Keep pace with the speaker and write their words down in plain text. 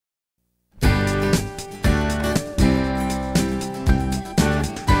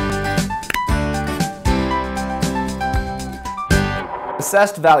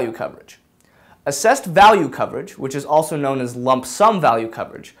assessed value coverage. Assessed value coverage, which is also known as lump sum value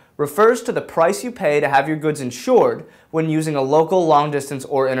coverage, refers to the price you pay to have your goods insured when using a local, long-distance,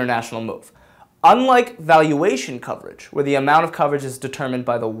 or international move. Unlike valuation coverage, where the amount of coverage is determined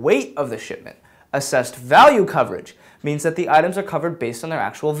by the weight of the shipment, assessed value coverage means that the items are covered based on their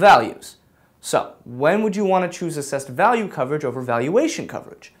actual values. So, when would you want to choose assessed value coverage over valuation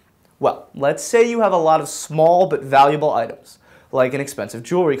coverage? Well, let's say you have a lot of small but valuable items, like an expensive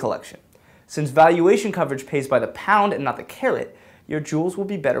jewelry collection. Since valuation coverage pays by the pound and not the carat, your jewels will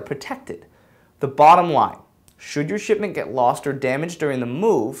be better protected. The bottom line, should your shipment get lost or damaged during the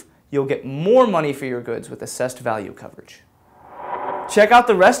move, you'll get more money for your goods with assessed value coverage. Check out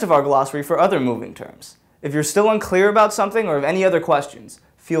the rest of our glossary for other moving terms. If you're still unclear about something or have any other questions,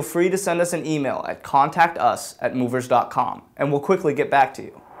 feel free to send us an email at contactus@movers.com and we'll quickly get back to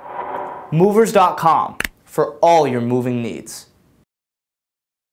you. Movers.com for all your moving needs.